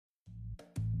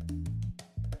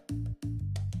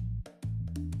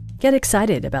Get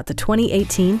excited about the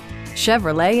 2018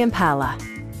 Chevrolet Impala.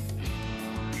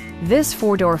 This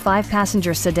four-door,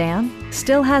 five-passenger sedan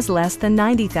still has less than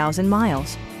 90,000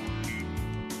 miles.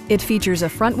 It features a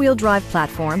front-wheel drive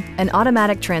platform, an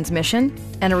automatic transmission,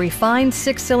 and a refined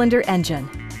six-cylinder engine.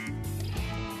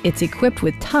 It's equipped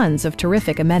with tons of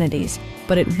terrific amenities,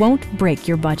 but it won't break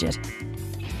your budget.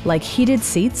 Like heated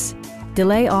seats,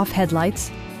 delay-off headlights,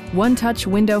 one-touch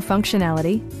window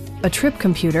functionality, a trip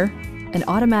computer, an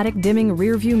automatic dimming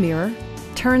rear-view mirror,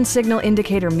 turn signal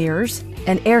indicator mirrors,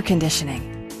 and air conditioning.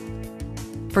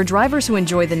 For drivers who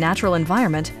enjoy the natural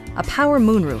environment, a power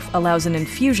moonroof allows an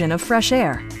infusion of fresh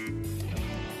air.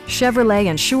 Chevrolet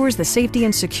ensures the safety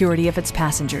and security of its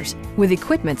passengers with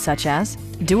equipment such as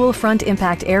dual front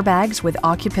impact airbags with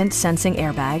occupant sensing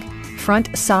airbag,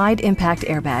 front side impact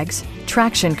airbags,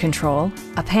 traction control,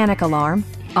 a panic alarm,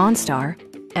 OnStar,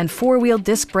 and four-wheel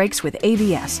disc brakes with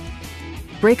ABS.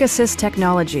 Brake Assist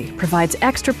technology provides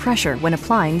extra pressure when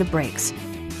applying the brakes.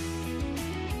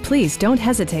 Please don't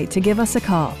hesitate to give us a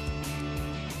call.